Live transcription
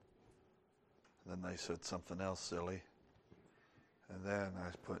Then they said something else silly. And then I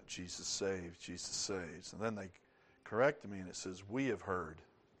put Jesus saves, Jesus saves. And then they corrected me and it says, we have heard.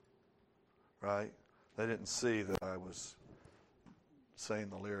 Right? They didn't see that I was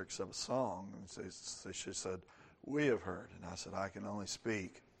saying the lyrics of a song. And they should have said, we have heard. And I said, I can only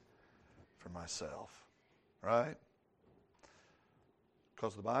speak for myself. Right?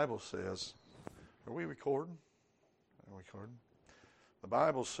 Because the Bible says, are we recording? Are we recording? The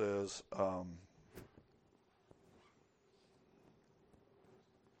Bible says,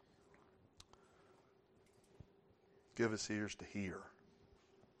 give us ears to hear.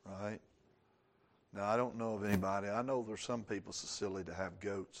 Right? Now, I don't know of anybody. I know there's some people so silly to have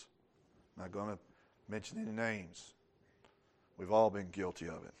goats. I'm not going to mention any names. We've all been guilty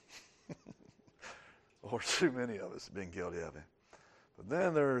of it. Or too many of us have been guilty of it. But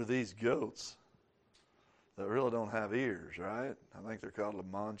then there are these goats that really don't have ears, right? I think they're called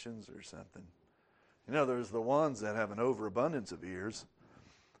Lamanchans or something. You know, there's the ones that have an overabundance of ears,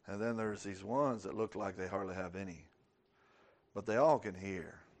 and then there's these ones that look like they hardly have any. But they all can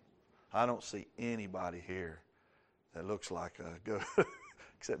hear. I don't see anybody here that looks like a goat,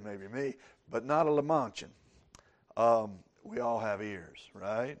 except maybe me, but not a Lamanchan. We all have ears,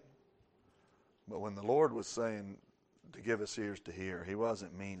 right? But when the Lord was saying to give us ears to hear, He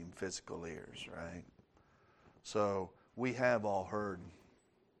wasn't meaning physical ears, right? So we have all heard.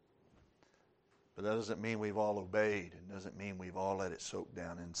 But that doesn't mean we've all obeyed. It doesn't mean we've all let it soak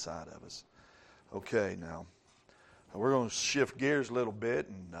down inside of us. Okay, now, we're going to shift gears a little bit,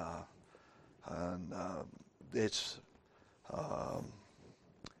 and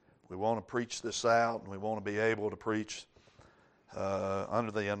we want to preach this out, and we want to be able to preach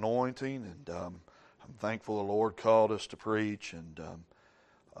under the anointing, and I'm thankful the Lord called us to preach, and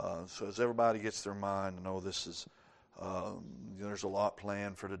so as everybody gets their mind, I know this is there's a lot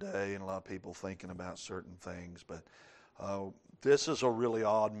planned for today, and a lot of people thinking about certain things, but this is a really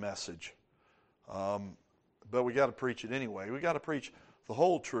odd message, but we got to preach it anyway. We got to preach the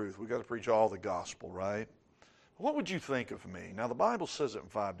whole truth. We got to preach all the gospel, right? What would you think of me? Now, the Bible says it in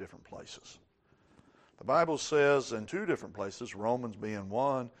 5 different places. The Bible says in 2 different places, Romans being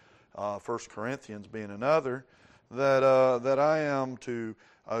one, 1 Corinthians being another, that I am to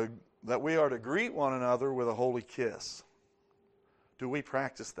that we are to greet one another with a holy kiss. Do we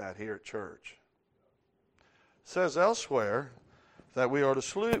practice that here at church? It says elsewhere that we are to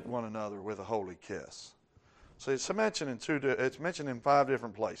salute one another with a holy kiss. So it's mentioned in 5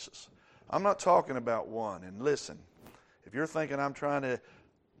 different places. I'm not talking about one. And listen, if you're thinking I'm trying to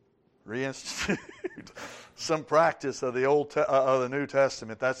reinstitute some practice of the New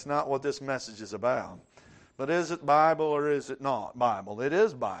Testament, that's not what this message is about. But is it Bible or is it not Bible? It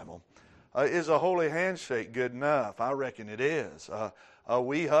is Bible. Is a holy handshake good enough? I reckon it is.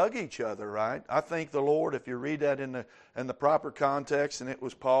 We hug each other, right? I think the Lord, if you read that in the proper context, and it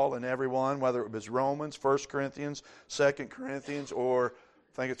was Paul and everyone, whether it was Romans, 1 Corinthians, 2 Corinthians, or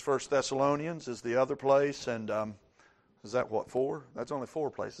I think it's 1 Thessalonians is the other place, and is that what, 4? That's only 4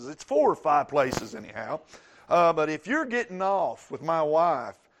 places. It's 4 or 5 places anyhow. But if you're getting off with my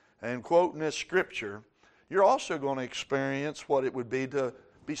wife and quoting this scripture, you're also going to experience what it would be to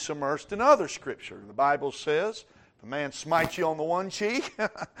be submersed in other scripture. The Bible says, if a man smites you on the one cheek,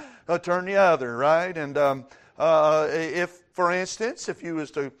 turn the other, right? And if, for instance, if you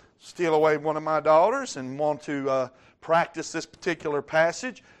was to steal away one of my daughters and want to practice this particular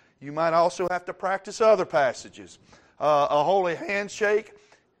passage, you might also have to practice other passages. A holy handshake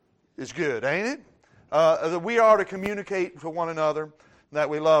is good, ain't it? That we are to communicate to one another that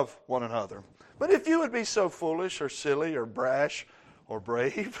we love one another. But if you would be so foolish or silly or brash or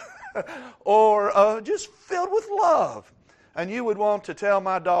brave or just filled with love, and you would want to tell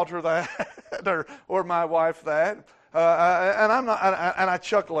my daughter that or my wife that, and I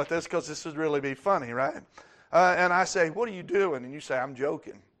chuckle at this because this would really be funny, right? And I say, what are you doing? And you say, I'm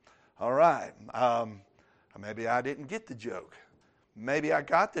joking. All right. Maybe I didn't get the joke. Maybe I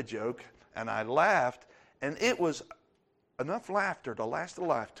got the joke and I laughed, and it was enough laughter to last a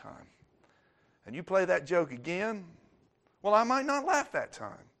lifetime. And you play that joke again, well, I might not laugh that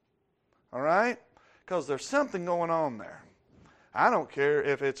time. All right? Because there's something going on there. I don't care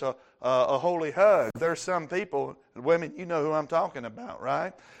if it's a holy hug. There's some people, women, you know who I'm talking about,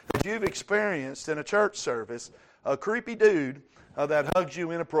 right? That you've experienced in a church service, a creepy dude that hugs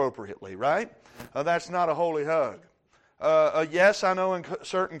you inappropriately, right? That's not a holy hug. Yes, I know in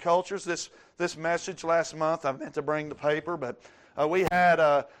certain cultures, this message last month, I meant to bring the paper, but we had,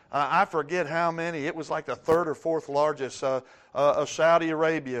 I forget how many, it was like the 3rd or 4th largest of Saudi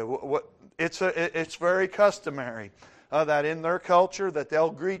Arabia. It's very customary that in their culture that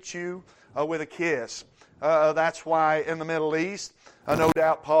they'll greet you with a kiss. That's why in the Middle East, no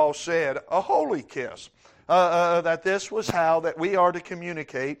doubt Paul said, a holy kiss. That this was how that we are to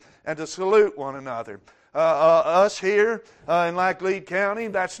communicate and to salute one another. Us here in Laclede County,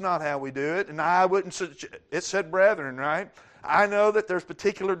 that's not how we do it. And I wouldn't, it said brethren, right? I know that there's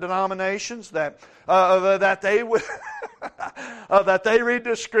particular denominations that they would that they read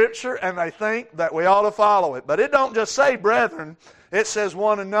the Scripture and they think that we ought to follow it. But it don't just say brethren; it says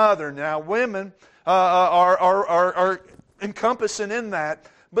one another. Now, women are encompassing in that,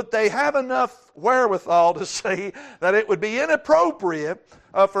 but they have enough wherewithal to see that it would be inappropriate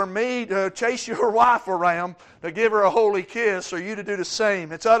for me to chase your wife around to give her a holy kiss, or you to do the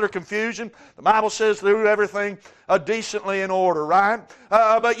same. It's utter confusion. The Bible says do everything decently in order, right?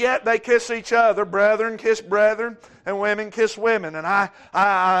 But yet they kiss each other. Brethren kiss brethren, and women kiss women. And I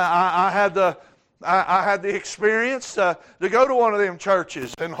had the experience to go to one of them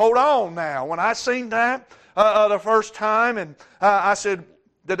churches. And hold on now, when I seen that the first time, and I said,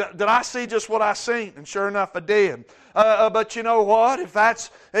 did I see just what I seen? And sure enough, I did. But you know what?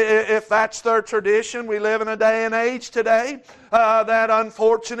 If that's their tradition, we live in a day and age today that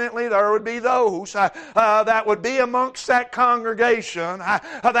unfortunately there would be those that would be amongst that congregation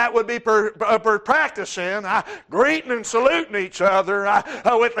that would be practicing greeting and saluting each other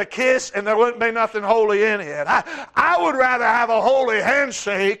with a kiss, and there wouldn't be nothing holy in it. I would rather have a holy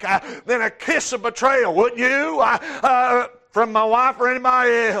handshake than a kiss of betrayal, wouldn't you? From my wife or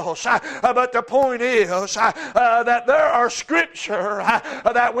anybody else. But the point is that there are Scripture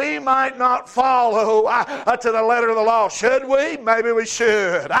that we might not follow to the letter of the law. Should we? Maybe we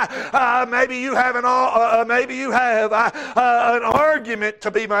should. Maybe you have an argument to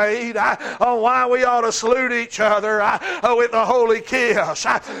be made on why we ought to salute each other with a holy kiss.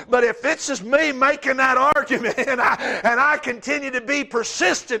 But if it's just me making that argument and I continue to be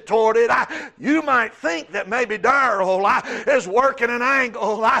persistent toward it, you might think that maybe Darrell is working an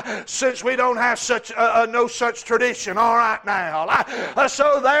angle since we don't have such no such tradition. All right now.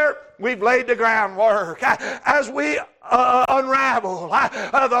 So there we've laid the groundwork. As we unravel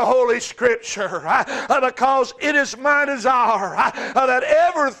the Holy Scripture, because it is my desire that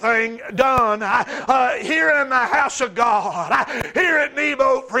everything done here in the house of God, here at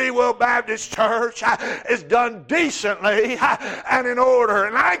Nebo Free Will Baptist Church, is done decently and in order.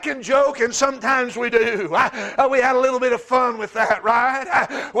 And I can joke, and sometimes we do. We had a little bit of fun with that,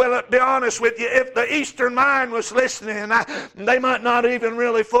 right? Well, to be honest with you, if the Eastern mind was listening, they might not even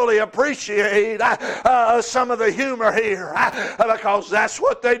really fully appreciate some of the humor here, because that's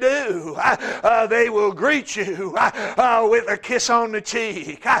what they do. They will greet you with a kiss on the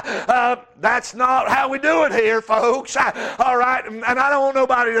cheek. That's not how we do it here, folks. All right, and I don't want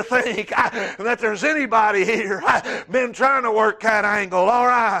nobody to think that there's anybody here been trying to work that angle. All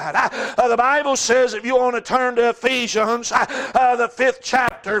right, the Bible says, if you want to turn to Ephesians, the 5th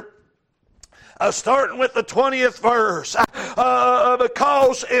chapter, starting with the 20th verse,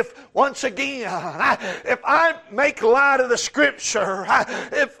 because if I make light of the Scripture,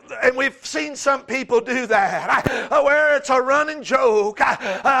 and we've seen some people do that, where it's a running joke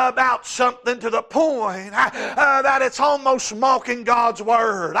about something to the point that it's almost mocking God's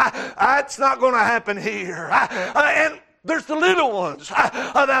Word. That's not going to happen here. And there's the little ones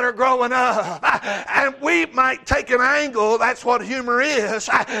that are growing up, and we might take an angle. That's what humor is.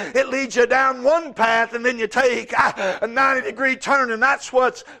 It leads you down one path, and then you take a 90-degree turn, and that's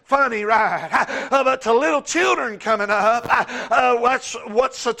what's funny, right? But to little children coming up,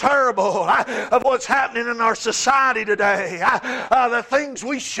 what's so terrible of what's happening in our society today, the things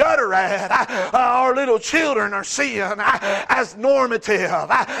we shudder at, our little children are seeing as normative.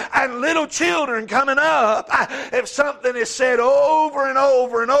 And little children coming up, if something is said over and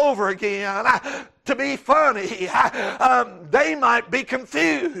over and over again to be funny, they might be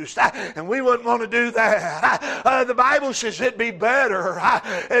confused, and we wouldn't want to do that. The Bible says it'd be better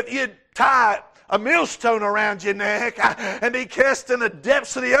if you'd tie a millstone around your neck and be cast in the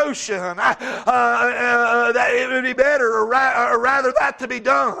depths of the ocean. That it would be better, or rather that to be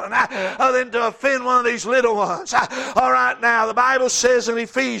done than to offend one of these little ones. All right, now the Bible says in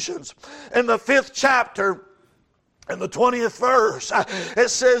Ephesians, in the 5th chapter, in the 20th verse, it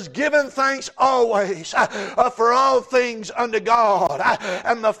says, giving thanks always for all things unto God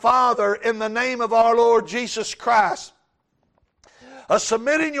and the Father in the name of our Lord Jesus Christ,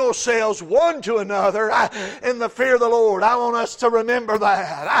 submitting yourselves one to another in the fear of the Lord. I want us to remember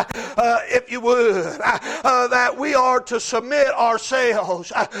that, if you would, that we are to submit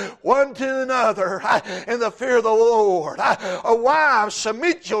ourselves one to another in the fear of the Lord. Wives,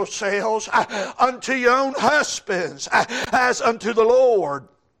 submit yourselves unto your own husbands as unto the Lord.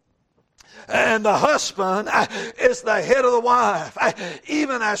 And the husband is the head of the wife,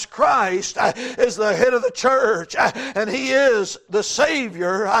 even as Christ is the head of the church, and He is the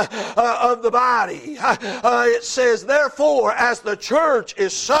Savior of the body. It says, therefore, as the church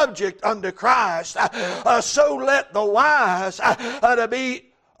is subject unto Christ, so let the wives to be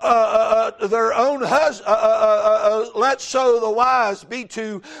their own let so the wives be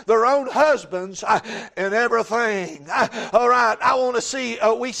to their own husbands in everything. All right, I want to see,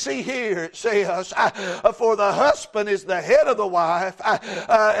 we see here it says, for the husband is the head of the wife,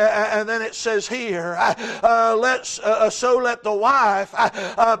 and then it says here, so let the wife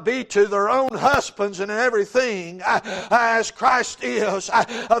be to their own husbands in everything, as Christ is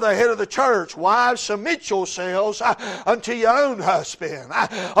the head of the church. Wives, submit yourselves unto your own husband.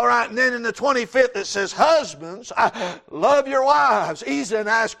 All right, and then in the 25th it says, husbands, love your wives, even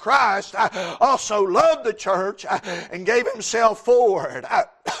as Christ also loved the church and gave Himself for it,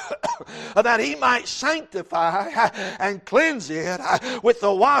 that He might sanctify and cleanse it with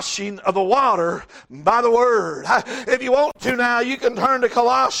the washing of the water by the Word. If you want to now, you can turn to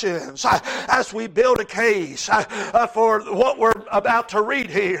Colossians as we build a case for what we're about to read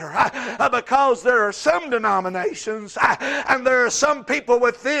here, because there are some denominations and there are some people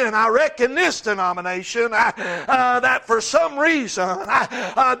within, I reckon this denomination, that for some reason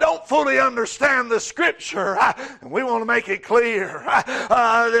don't fully understand the Scripture, and we want to make it clear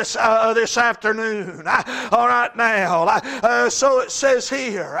this afternoon. All right, now, so it says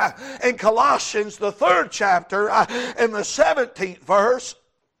here in Colossians, the 3rd chapter, in the 17th verse,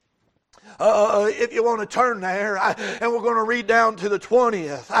 if you want to turn there, and we're going to read down to the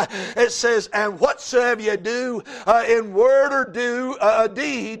 20th. It says, and whatsoever you do in word or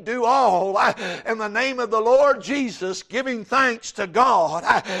deed, do all in the name of the Lord Jesus, giving thanks to God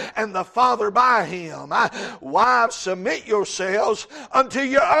and the Father by Him. Wives, submit yourselves unto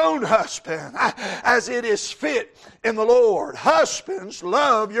your own husband, as it is fit in the Lord. Husbands,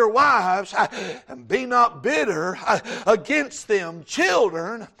 love your wives, and be not bitter against them.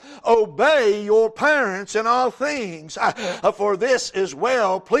 Children, obey your parents in all things, for this is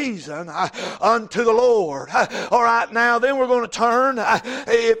well pleasing unto the Lord. All right, now then we're going to turn,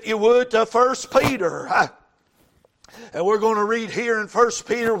 if you would, to 1 Peter. And we're going to read here in 1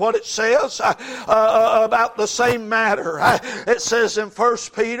 Peter what it says about the same matter. It says in 1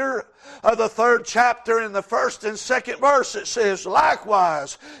 Peter, the 3rd chapter, in the 1st and 2nd verse, it says,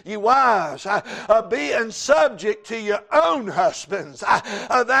 likewise, you wives, being subject to your own husbands,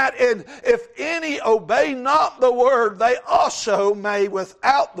 that if any obey not the word, they also may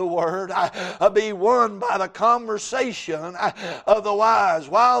without the word be won by the conversation of the wise,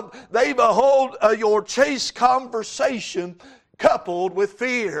 while they behold your chaste conversation coupled with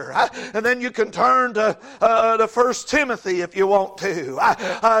fear. And then you can turn to 1 Timothy if you want to.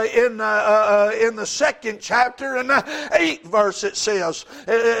 In the 2nd chapter and the 8th verse it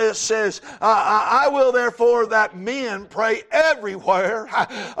says, I will therefore that men pray everywhere,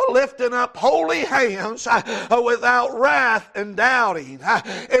 lifting up holy hands without wrath and doubting.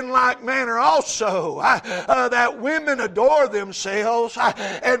 In like manner also that women adore themselves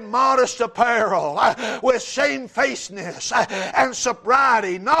in modest apparel, with shamefacedness and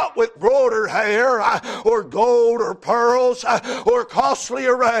sobriety, not with broidered hair, or gold, or pearls, or costly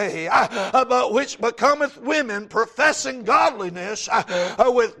array, but which becometh women professing godliness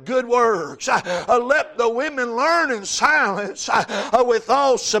with good works. Let the women learn in silence with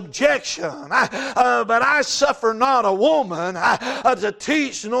all subjection. But I suffer not a woman to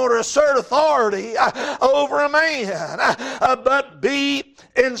teach nor to assert authority over a man, but be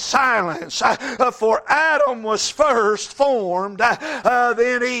in silence. For Adam was first formed,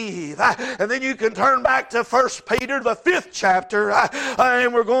 then Eve. And then you can turn back to 1 Peter, the 5th chapter,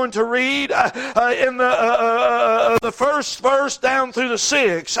 and we're going to read in the 1st verse down through the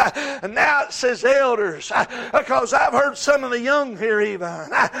 6th. And now it says, elders, because I've heard some of the young here even.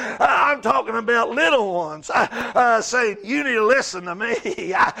 I'm talking about little ones saying, you need to listen to me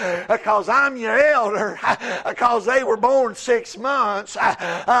because I'm your elder, because they were born 6 months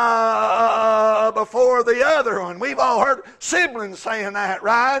before the other one. We've all heard siblings saying that,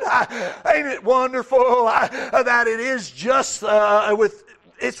 right? Ain't it wonderful that it is just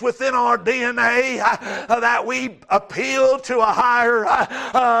it's within our DNA that we appeal to a higher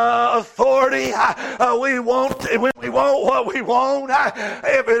authority. We want when we want what we want.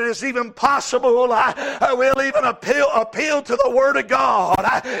 If it is even possible, we'll even appeal to the Word of God,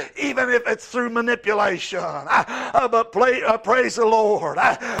 even if it's through manipulation. But praise the Lord.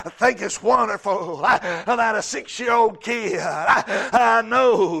 I think it's wonderful that a 6-year-old kid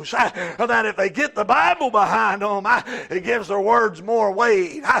knows that if they get the Bible behind them, it gives their words more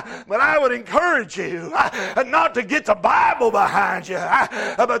weight. But I would encourage you not to get the Bible behind you,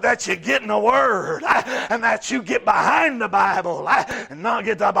 but that you get in the Word, and that you get behind the Bible, and not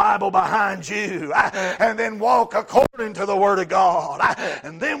get the Bible behind you, and then walk according to the Word of God.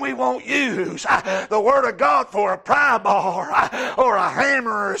 And then we won't use the Word of God for a pry bar or a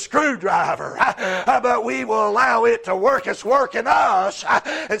hammer or a screwdriver, but we will allow it to work its work in us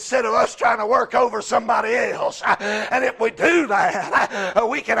instead of us trying to work over somebody else. And if we do that,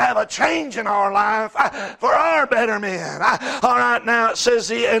 we can have a change in our life for our betterment. All right, now it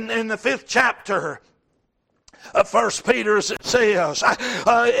says in the 5th chapter of 1 Peter, as it says,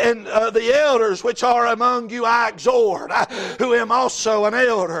 and the elders which are among you I exhort, who am also an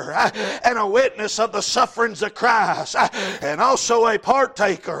elder, and a witness of the sufferings of Christ, and also a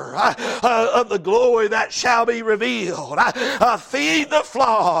partaker of the glory that shall be revealed. Feed the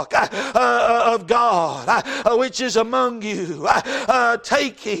flock of God, which is among you,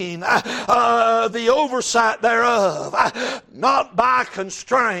 taking the oversight thereof, not by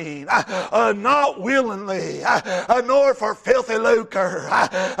constraint, not willingly, nor for filthy lucre,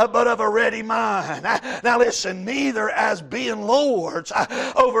 but of a ready mind. Now listen, neither as being lords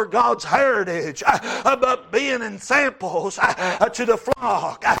over God's heritage, but being ensamples to the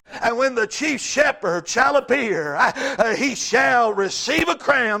flock. And when the chief shepherd shall appear, he shall receive a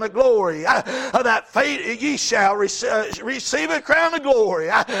crown of glory. Ye shall receive a crown of glory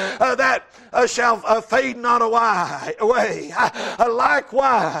that shall fade not away.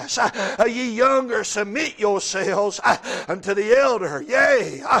 Likewise, ye younger, submit yourselves unto the elder.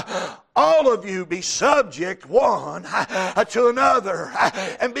 Yea, all of you be subject one to another,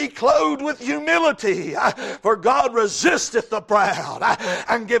 and be clothed with humility. For God resisteth the proud,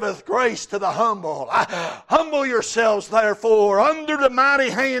 and giveth grace to the humble. Humble yourselves therefore under the mighty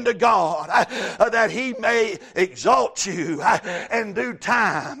hand of God, that He may exalt you in due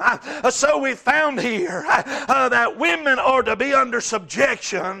time. So we found here that women are to be under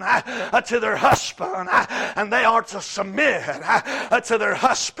subjection to their husband, and they are to submit to their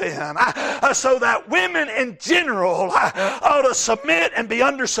husband. So that women in general ought to submit and be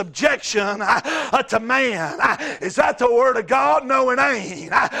under subjection to man. Is that the Word of God? No, it ain't.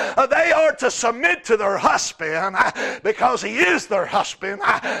 They are to submit to their husband because he is their husband,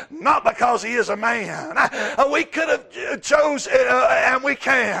 not because he is a man. We could have chose, and we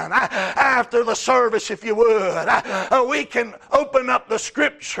can, after the service, if you would, we can open up the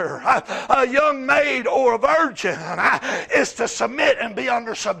Scripture. A young maid or a virgin is to submit and be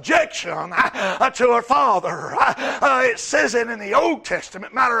under subjection to her father. It says it in the Old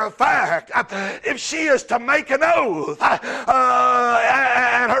Testament. Matter of fact, if she is to make an oath and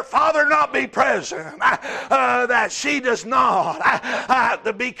her father not be present, that she does not have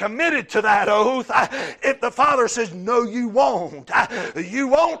to be committed to that oath. If the father says, no, you won't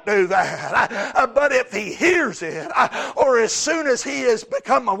do that. But if he hears it, or as soon as he has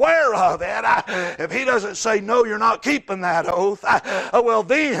become aware of it, if he doesn't say, no, you're not keeping that oath, well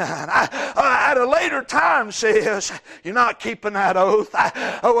then, at a later time says, you're not keeping that oath,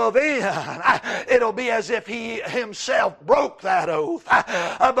 well then, it'll be as if he himself broke that oath.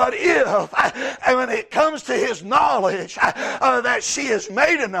 But if, and when it comes to his knowledge that she has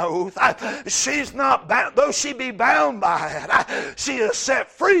made an oath, she's not bound, though she be bound by it, she is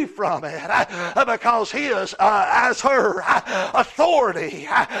set free from it, because he is, as her authority,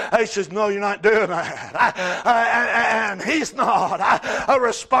 he says, no, you're not doing that. And he's not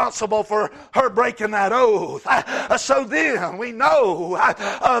responsible for her breaking that oath. So then we know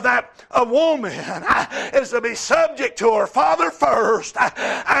that a woman is to be subject to her father first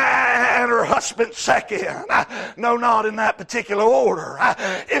and her husband second. No, not in that particular order.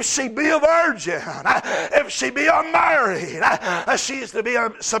 If she be a virgin, if she be unmarried, she is to be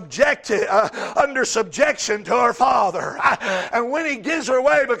subjected under subjection to her father. And when he gives her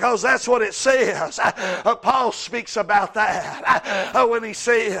away, because that's what it says, Paul speaks about that when he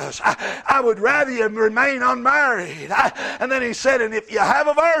says is, I would rather you remain unmarried. And then he said, and if you have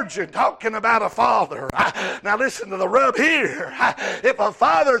a virgin, talking about a father. Now listen to the rub here. If a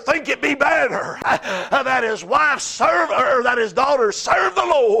father think it be better that his wife serve, or that his daughter serve the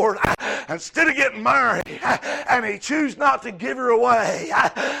Lord instead of getting married, and he choose not to give her away,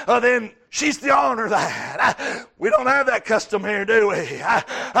 then she's to honor that. We don't have that custom here, do we?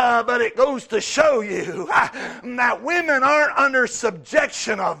 But it goes to show you that women aren't under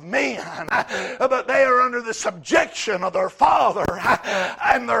subjection of men, but they are under the subjection of their father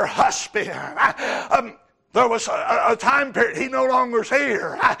and their husband. There was a time period, he no longer is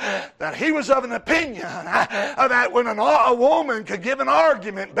here, that he was of an opinion that when a woman could give an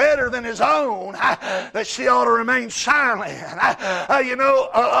argument better than his own, that she ought to remain silent.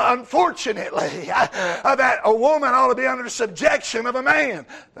 Unfortunately, that a woman ought to be under subjection of a man.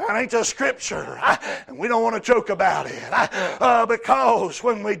 That ain't the Scripture, and we don't want to joke about it, because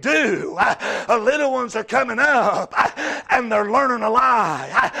when we do, little ones are coming up, and they're learning a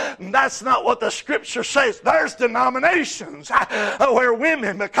lie. That's not what the Scripture says. There's denominations where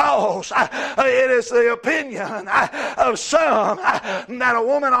women, because it is the opinion of some that a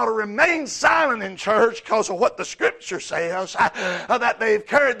woman ought to remain silent in church because of what the Scripture says, that they've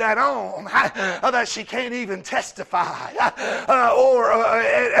carried that on, that she can't even testify.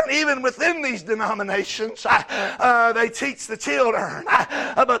 And even within these denominations, they teach the children.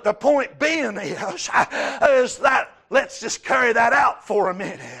 But the point being is that let's just carry that out for a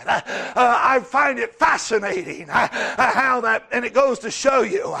minute. I find it fascinating how that, and it goes to show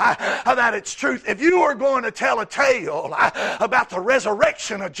you that it's truth. If you are going to tell a tale about the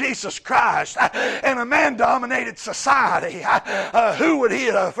resurrection of Jesus Christ in a man-dominated society, who would he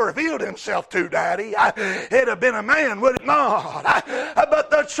have revealed himself to, Daddy? It'd have been a man, would it not? But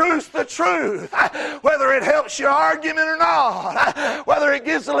the truth, whether it helps your argument or not, whether it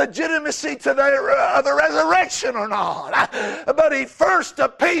gives a legitimacy to the resurrection or not, but he first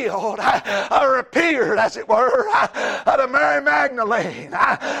appeared, as it were, to Mary Magdalene.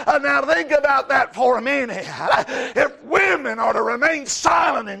 Now think about that for a minute. If women are to remain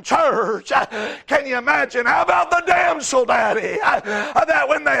silent in church, can you imagine? How about the damsel, Daddy, that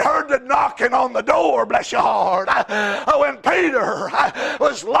when they heard the knocking on the door, bless your heart, when Peter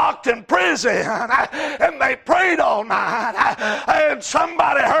was locked in prison and they prayed all night, and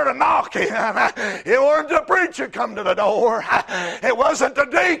somebody heard a knocking, it wasn't the preacher come to the door, it wasn't the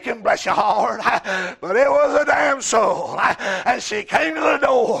deacon, bless your heart, but it was a damsel, and she came to the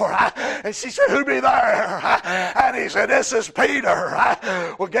door, and she said, who be there? And he said, this is Peter.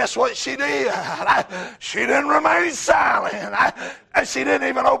 Well, guess what she did? She didn't remain silent, and she didn't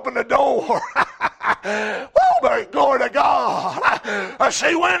even open the door. Well, glory to God.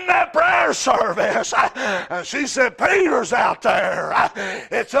 She went in that prayer service, and she said, Peter's out there.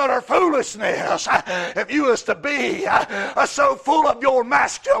 It's utter foolishness. If you was to be so full of your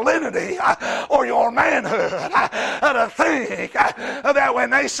masculinity or your manhood to think that when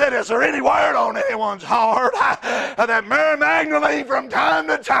they said, is there any word on anyone's heart, that Mary Magdalene from time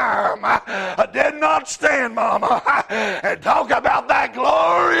to time did not stand, Mama, and talk about that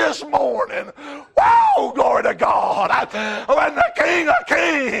glorious morning. Wow, glory to God. When the King of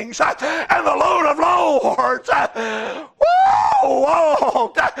Kings and the Lord of Lords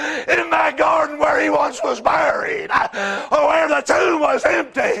walked in that garden where he once was buried, where the tomb was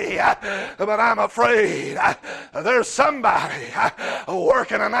empty. But I'm afraid there's somebody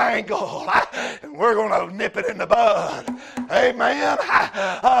working an angle, and we're going to nip it in the bud. Amen.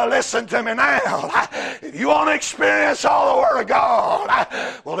 Listen to me now. If you want to experience all the Word of God,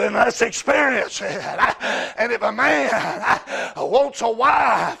 well then let's experience it. And if a man wants a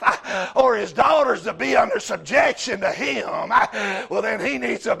wife or his daughters to be under subjection to him, well then he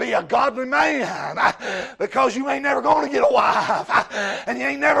needs to be a godly man, because you ain't never going to get a wife and you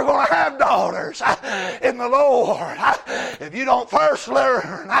ain't never going to have daughters in the Lord if you don't first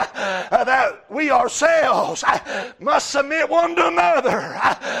learn that we ourselves must submit one to another.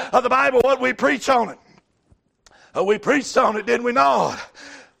 The Bible, what we preach on it. We preached on it, did we not?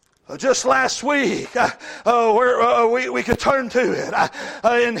 Just last week, we could turn to it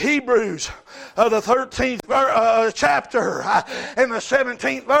in Hebrews, the 13th chapter, in the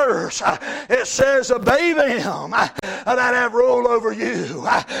 17th verse. It says, obey them that have rule over you,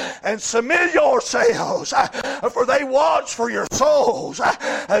 and submit yourselves, for they watch for your souls,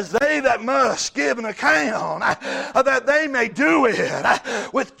 as they that must give an account, that they may do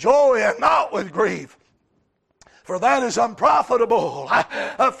it with joy and not with grief. for that is unprofitable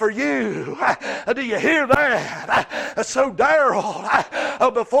for you. Do you hear that? So Darrell,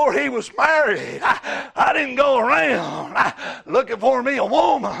 before he was married, I didn't go around looking for me a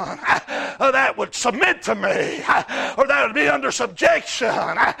woman that would submit to me or that would be under subjection.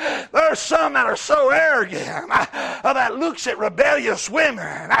 There's some that are so arrogant that looks at rebellious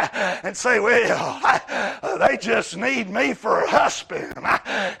women and say, well, they just need me for a husband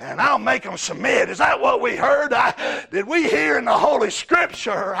and I'll make them submit. Is that what we heard? Did we hear in the Holy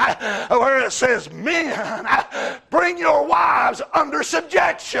Scripture where it says, men, bring your wives under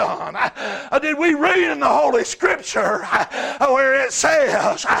subjection? Did we read in the Holy Scripture where it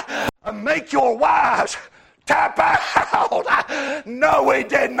says, make your wives tap out? No, we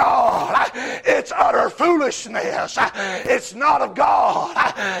did not. It's utter foolishness. It's not of God.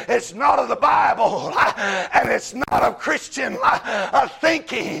 It's not of the Bible. And it's not of Christian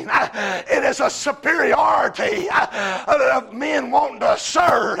thinking. It is a superiority of men wanting to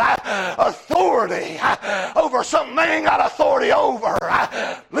assert authority over something they ain't got authority over.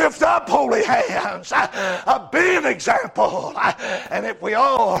 Lift up holy hands. Be an example. And if we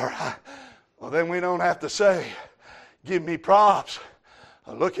are, well, then we don't have to say, give me props.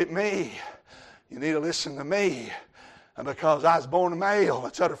 Look at me. You need to listen to me. And because I was born a male,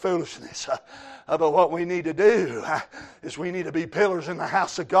 it's utter foolishness. But what we need to do is we need to be pillars in the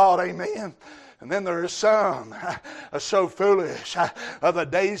house of God. Amen. And then there is some so foolish. The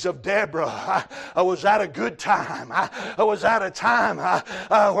days of Deborah was at a good time. Was at a time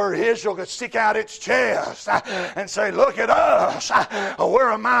where Israel could stick out its chest and say, look at us.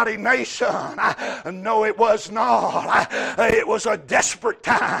 We're a mighty nation. No, it was not. It was a desperate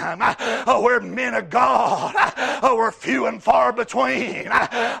time where men of God were few and far between.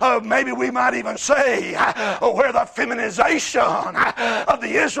 Maybe we might even say where the feminization of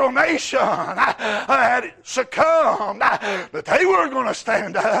the Israel nation had succumbed, but they were going to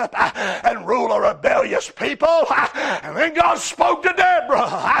stand up and rule a rebellious people. And then God spoke to Deborah.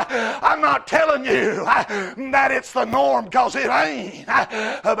 I'm not telling you that it's the norm, because it ain't.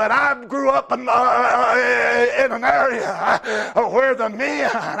 But I grew up in an area where the men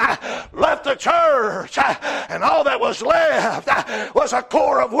left the church, and all that was left was a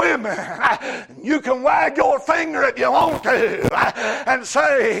core of women. You can wag your finger if you want to and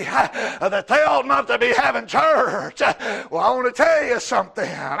say that they ought not to be having church. Well, I want to tell you something.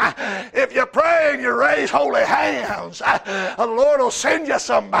 If you pray and you raise holy hands, the Lord will send you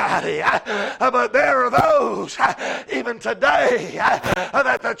somebody. But there are those, even today,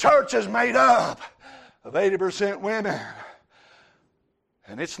 that the church is made up of 80% women.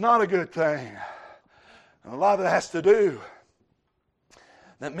 And it's not a good thing. And a lot of it has to do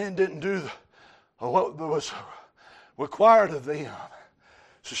that men didn't do what was required of them.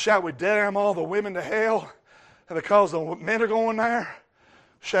 So shall we damn all the women to hell because the men are going there?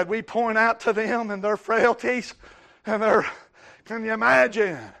 Shall we point out to them and their frailties and their, can you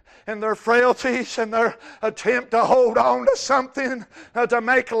imagine, and their frailties and their attempt to hold on to something to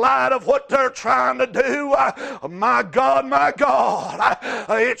make light of what they're trying to do? My God,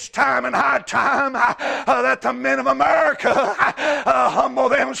 it's time and high time that the men of America humble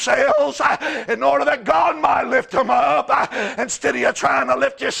themselves in order that God might lift them up, instead of you trying to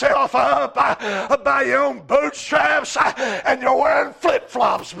lift yourself up by your own bootstraps and you're wearing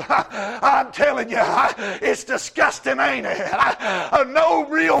flip-flops. I'm telling you, it's disgusting, ain't it? No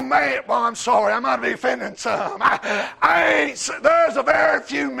real man. Well, I'm sorry, I might be offending some. There's a very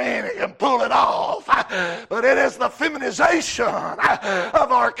few men that can pull it off. But it is the feminization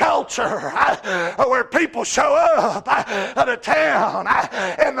of our culture where people show up at a town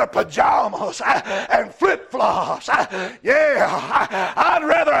in their pajamas and flip-flops. Yeah, I'd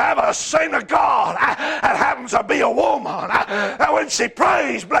rather have a saint of God that happens to be a woman. When she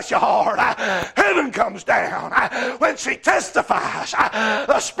prays, bless your heart, heaven comes down. When she testifies,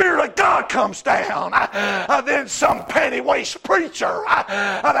 the Spirit of God comes down. Then some panty-waist preacher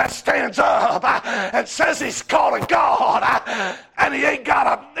that stands up and says he's called a God, and he ain't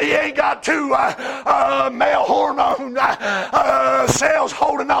got two male hormone cells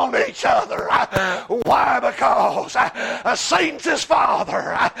holding on to each other. Why? Because Satan's his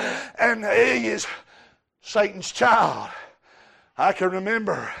father, and he is Satan's child. I can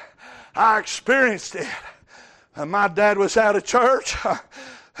remember I experienced it. My dad was out of church,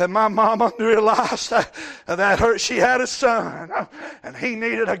 and my mama realized she had a son, and he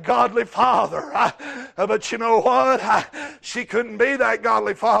needed a godly father. But you know what? She couldn't be that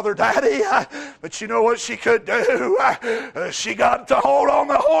godly father, Daddy. But you know what she could do? She got to hold on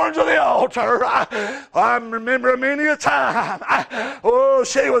the horns of the altar. I remember many a time. Oh,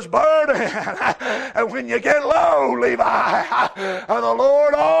 she was burning. And when you get low, Levi, the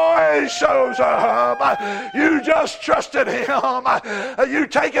Lord always shows up. You just trusted Him. You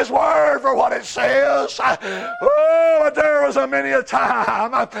take His word for what it says. Oh, but there was a many a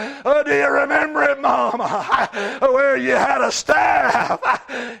time. Do you remember it, Mama? Where you had a staff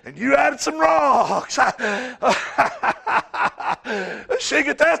and you had some rocks. She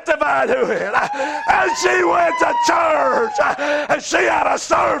could testify to it. And she went to church and she had a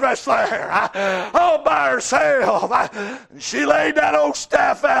service there all by herself. She laid that old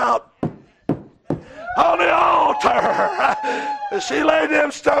staff out on the altar. She laid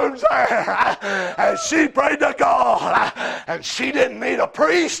them stones there and she prayed to God, and she didn't need a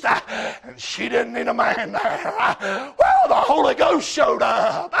priest and she didn't need a man there. Well, the Holy Ghost showed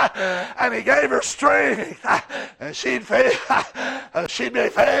up and He gave her strength, and she'd be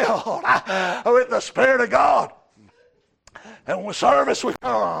filled with the Spirit of God. And when service would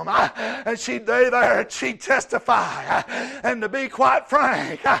come, and she'd lay there and she'd testify. And to be quite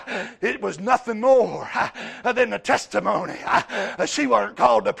frank, it was nothing more than the testimony. She weren't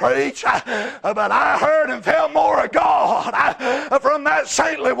called to preach, but I heard and felt more of God from that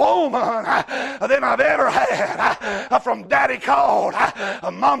saintly woman than I've ever had from Daddy called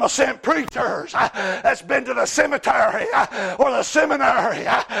Mama sent preachers that's been to the cemetery or the seminary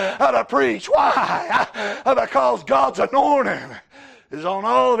to preach. Why? Because God's anointing is on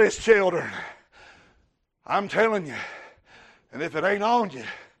all of His children. I'm telling you, and if it ain't on you,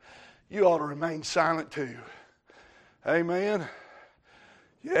 you ought to remain silent too. Amen?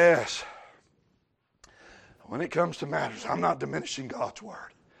 Yes. When it comes to matters, I'm not diminishing God's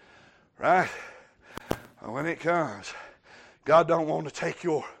word. Right? When it comes, God don't want to take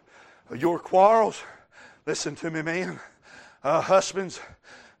your quarrels. Listen to me, man. Husbands,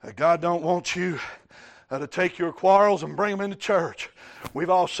 God don't want you to take your quarrels and bring them into church. We've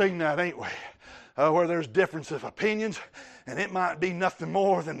all seen that, ain't we? Where there's difference of opinions, and it might be nothing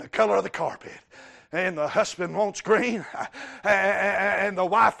more than the color of the carpet. And the husband wants green, and the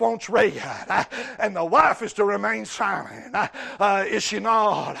wife wants red, and the wife is to remain silent. Is she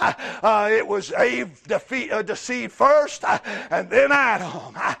not? It was Eve deceived first, and then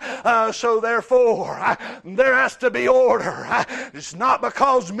Adam. So therefore, there has to be order. It's not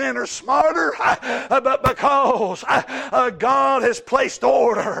because men are smarter, but because God has placed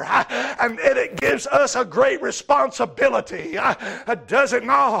order, and it gives us a great responsibility. Does it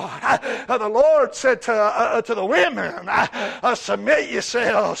not? The Lord said to the women, submit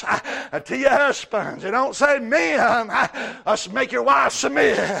yourselves to your husbands. It don't say men, make your wives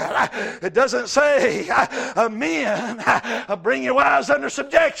submit. It doesn't say men, bring your wives under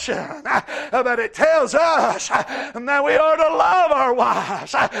subjection. But it tells us that we are to love our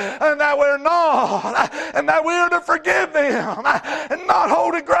wives, and that we're not, and that we are to forgive them and not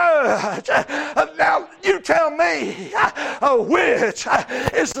hold a grudge. Now you tell me which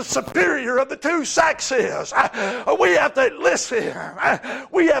is the superior of the two sexes. We have to listen.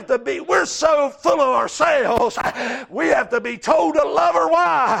 We're so full of ourselves. We have to be told to love our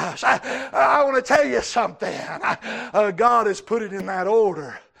wives. I want to tell you something. God has put it in that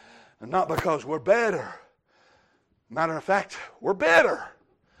order, and not because we're better. Matter of fact, we're better.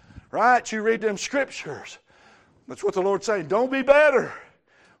 Right? You read them scriptures. That's what the Lord's saying. Don't be better.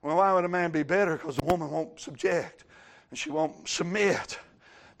 Well, why would a man be better? Because the woman won't subject and she won't submit.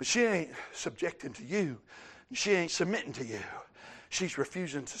 But she ain't subjecting to you. She ain't submitting to you. She's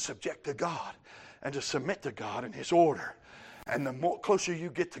refusing to subject to God and to submit to God and His order. And the more closer you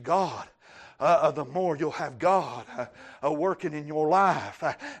get to God, the more you'll have God working in your life.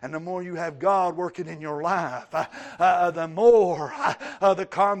 And the more you have God working in your life, the more the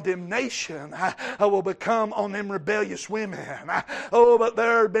condemnation will become on them rebellious women. Oh, but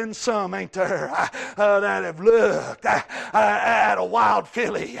there have been some, ain't there, that have looked at a wild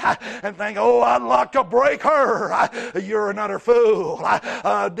filly and think, oh, I'd like to break her. You're an utter fool.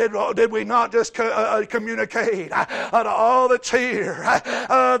 Did we not just communicate to all that's here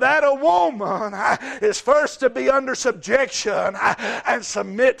that a woman woman is first to be under subjection and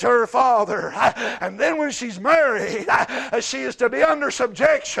submit to her father. And then when she's married, she is to be under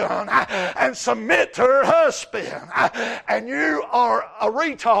subjection and submit to her husband. And you are a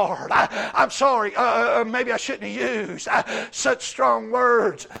retard. I'm sorry, maybe I shouldn't have used such strong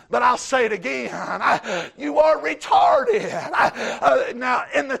words, but I'll say it again. You are retarded. Now,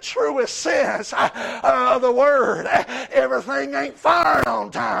 in the truest sense of the word, everything ain't firing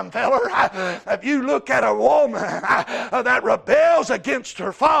on time, feller. If you look at a woman that rebels against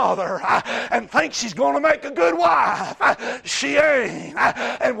her father and thinks she's going to make a good wife, she ain't.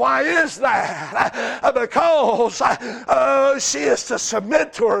 And why is that? Because she is to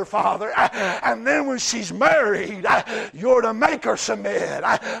submit to her father, and then when she's married, you're to make her submit.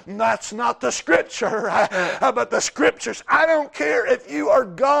 That's not the Scripture, but the Scriptures. I don't care if you are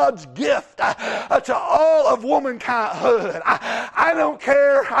God's gift to all of womankind. I don't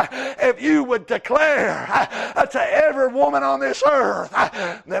care if you would declare to every woman on this earth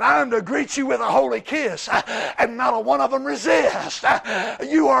that I'm to greet you with a holy kiss, and not a one of them resist.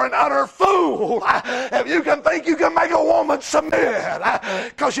 You are an utter fool if you can think you can make a woman submit,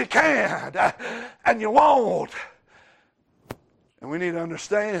 because you can't, and you won't. And we need to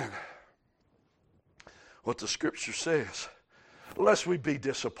understand what the Scripture says, lest we be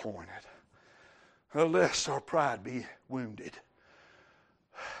disappointed, lest our pride be wounded.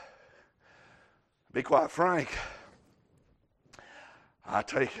 Be quite frank, I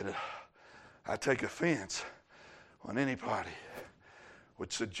take offense when anybody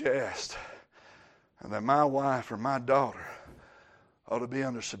would suggest that my wife or my daughter ought to be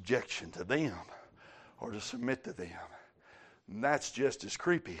under subjection to them or to submit to them. And that's just as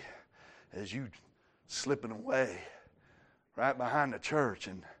creepy as you slipping away right behind the church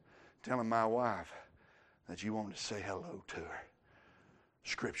and telling my wife that you wanted to say hello to her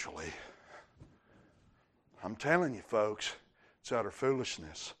scripturally. I'm telling you, folks, it's utter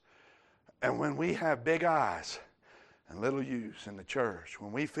foolishness. And when we have big eyes and little U's in the church,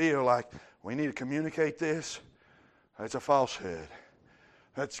 when we feel like we need to communicate this, that's a falsehood.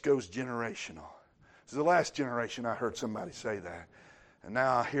 That goes generational. This is the last generation I heard somebody say that. And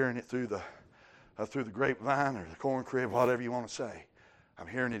now I'm hearing it through the grapevine or the corn crib, whatever you want to say. I'm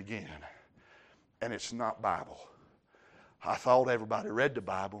hearing it again. And it's not Bible. I thought everybody read the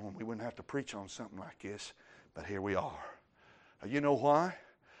Bible and we wouldn't have to preach on something like this, but here we are. You know why?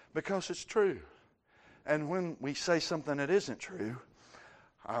 Because it's true. And when we say something that isn't true,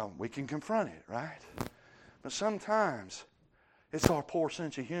 we can confront it, right? But sometimes it's our poor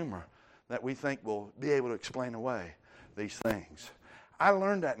sense of humor that we think will be able to explain away these things. I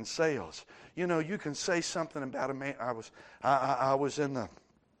learned that in sales. You know, you can say something about a man. I was in the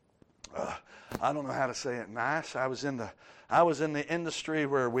I don't know how to say it nice. I was in the industry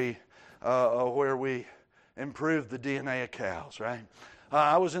where we improved the DNA of cows, right?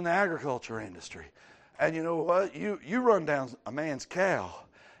 I was in the agriculture industry. And you know what? You run down a man's cow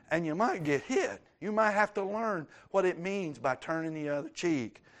and you might get hit. You might have to learn what it means by turning the other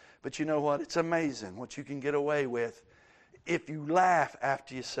cheek. But you know what? It's amazing what you can get away with if you laugh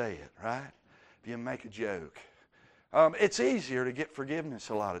after you say it, right? If you make a joke. It's easier to get forgiveness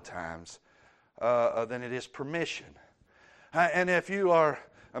a lot of times than it is permission. And if you are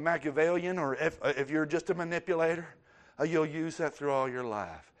a Machiavellian or if you're just a manipulator, you'll use that through all your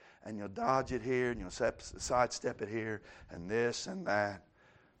life. And you'll dodge it here and you'll sidestep it here and this and that.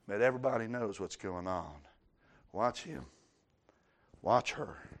 But everybody knows what's going on. Watch him. Watch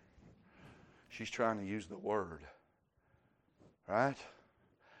her. She's trying to use the word. Right?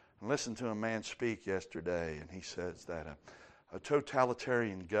 And listen to a man speak yesterday, and he says that a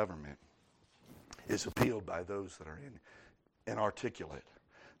totalitarian government is appealed by those that are inarticulate,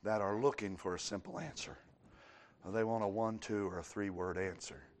 that are looking for a simple answer. They want a 1, 2, or a 3-word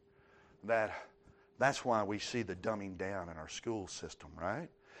answer. That's why we see the dumbing down in our school system, right?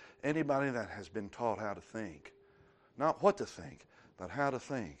 Anybody that has been taught how to think, not what to think, but how to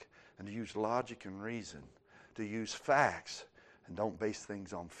think, and to use logic and reason, to use facts, and don't base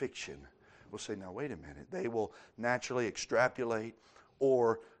things on fiction. We'll say, now wait a minute. They will naturally extrapolate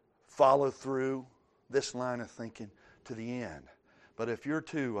or follow through this line of thinking to the end. But if you're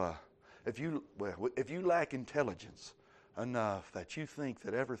if you lack intelligence enough that you think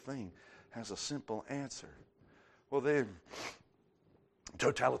that everything has a simple answer, well then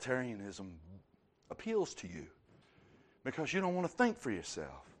totalitarianism appeals to you because you don't want to think for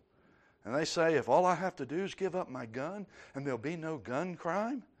yourself. And they say, if all I have to do is give up my gun and there'll be no gun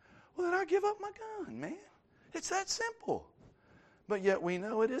crime, well, then I give up my gun, man. It's that simple. But yet we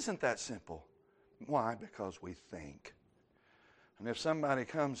know it isn't that simple. Why? Because we think. And if somebody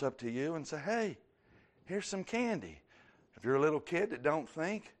comes up to you and say, hey, here's some candy. If you're a little kid that don't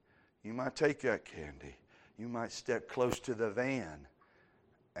think, you might take that candy. You might step close to the van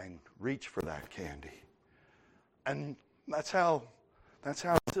and reach for that candy. And that's how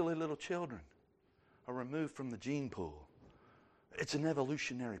silly little children are removed from the gene pool. It's an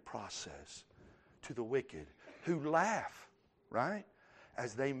evolutionary process to the wicked who laugh, right,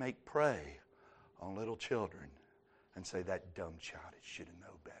 as they make prey on little children and say, that dumb child, it should have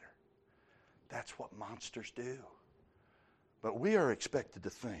known better. That's what monsters do. But we are expected to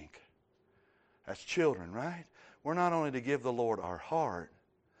think as children, right? We're not only to give the Lord our heart,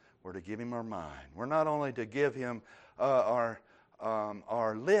 we're to give Him our mind. We're not only to give Him our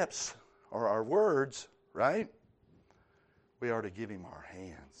lips or our words, right? We are to give Him our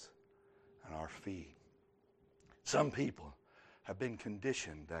hands and our feet. Some people have been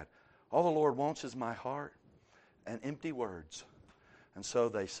conditioned that all the Lord wants is my heart and empty words. And so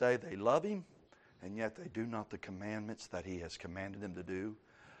they say they love Him, and yet they do not the commandments that He has commanded them to do.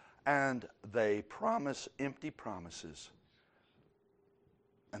 And they promise empty promises,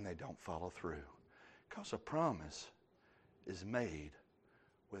 and they don't follow through. Because a promise is made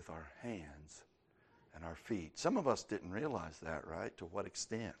with our hands and our feet. Some of us didn't realize that, right? To what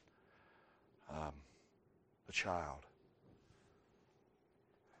extent? A child.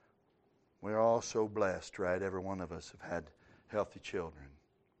 We're all so blessed, right? Every one of us have had healthy children.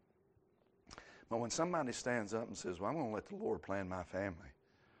 But when somebody stands up and says, well, I'm going to let the Lord plan my family.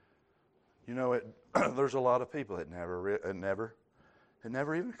 You know, there's a lot of people that it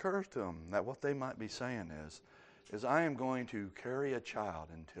never even occurs to them that what they might be saying is I am going to carry a child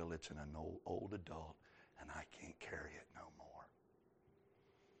until it's an old adult and I can't carry it no more.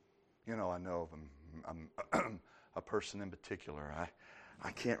 You know, I know of a person in particular.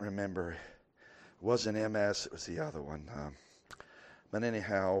 I can't remember. It wasn't MS, it was the other one. But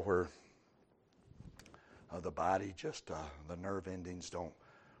anyhow, where the body just, the nerve endings don't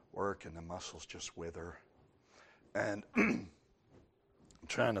work and the muscles just wither. And I'm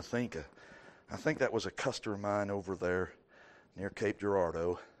trying to think. I think that was a customer of mine over there near Cape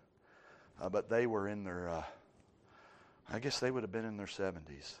Girardeau. But they were in their, I guess they would have been in their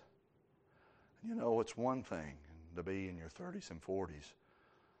 70s. You know, it's one thing to be in your 30s and 40s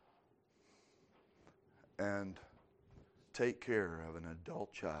and take care of an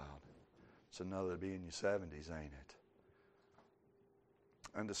adult child. It's another to be in your 70s, ain't it?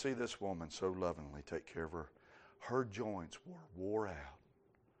 And to see this woman so lovingly take care of her. Her joints were wore out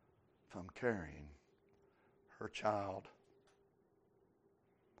from carrying her child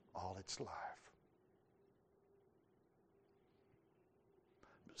all its life.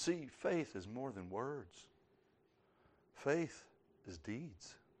 But see, faith is more than words. Faith is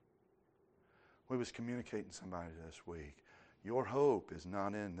deeds. We was communicating to somebody this week. Your hope is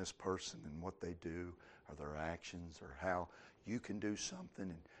not in this person and what they do or their actions or how you can do something,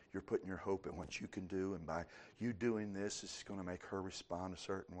 and you're putting your hope in what you can do, and by you doing this, it's going to make her respond a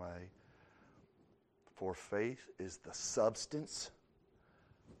certain way. For faith is the substance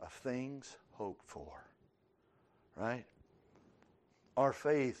of things hoped for. Right? Our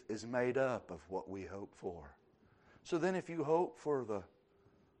faith is made up of what we hope for. So then if you hope for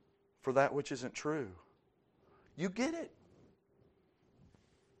that which isn't true, you get it.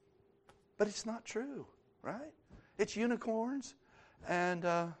 But it's not true, right? It's unicorns and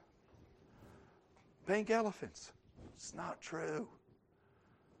pink elephants. It's not true.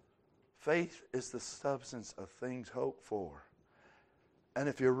 Faith is the substance of things hoped for. And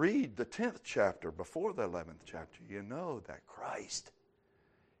if you read the 10th chapter before the 11th chapter, you know that Christ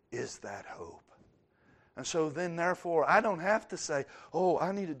is that hope. And so then, therefore, I don't have to say, oh,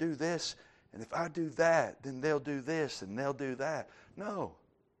 I need to do this, and if I do that, then they'll do this, and they'll do that. No.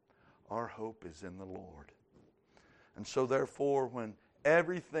 Our hope is in the Lord. And so, therefore, when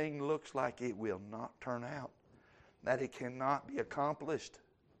everything looks like it will not turn out, that it cannot be accomplished,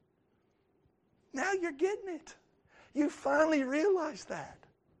 now you're getting it. You finally realize that.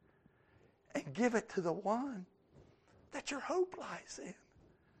 And give it to the one that your hope lies in.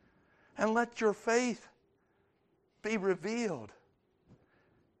 And let your faith be revealed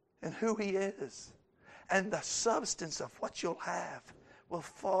in who He is. And the substance of what you'll have will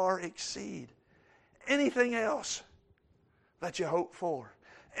far exceed anything else that you hope for.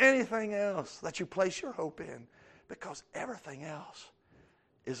 Anything else that you place your hope in. Because everything else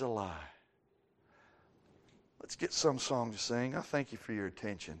is a lie. Let's get some song to sing. I thank you for your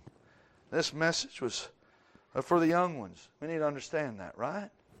attention. This message was for the young ones. We need to understand that, right?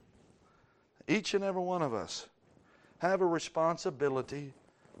 Each and every one of us have a responsibility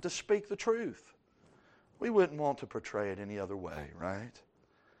to speak the truth. We wouldn't want to portray it any other way, right?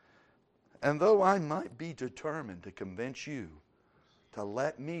 And though I might be determined to convince you to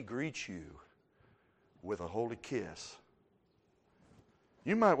let me greet you with a holy kiss,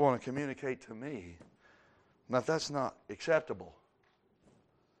 you might want to communicate to me that that's not acceptable.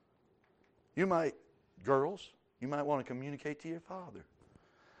 You might, girls, you might want to communicate to your father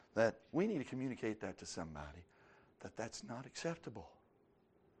that we need to communicate that to somebody, that that's not acceptable.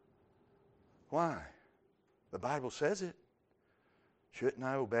 Why? The Bible says it. Shouldn't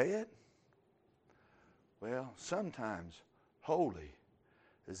I obey it? Well, sometimes holy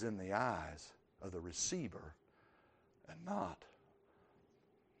is in the eyes of the receiver and not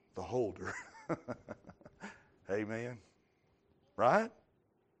the holder. Amen. Right?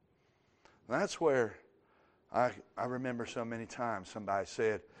 That's where I remember so many times somebody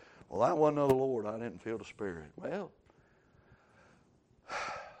said, well, that wasn't of the Lord. I didn't feel the Spirit. Well,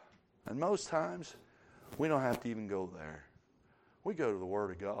 and most times we don't have to even go there. We go to the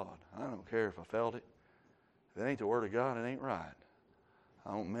Word of God. I don't care if I felt it. If it ain't the Word of God, it ain't right.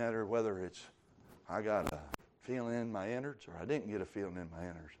 I don't matter whether it's I got a feeling in my innards or I didn't get a feeling in my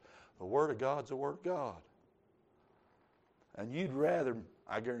innards. The Word of God's the Word of God. And you'd rather,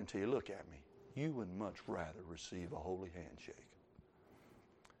 I guarantee you, look at me, you would much rather receive a holy handshake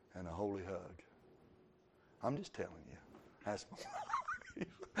and a holy hug. I'm just telling you. That's my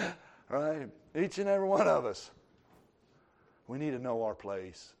life. Right? Each and every one of us. We need to know our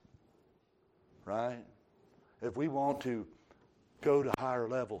place. Right? If we want to go to higher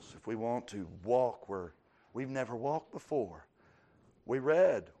levels, if we want to walk where we've never walked before, we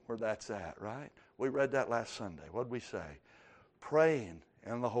read where that's at, right? We read that last Sunday. What did we say? Praying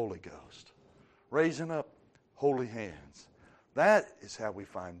in the Holy Ghost. Raising up holy hands. That is how we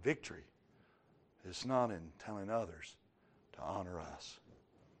find victory. It's not in telling others to honor us.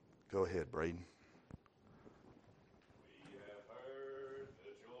 Go ahead, Braden.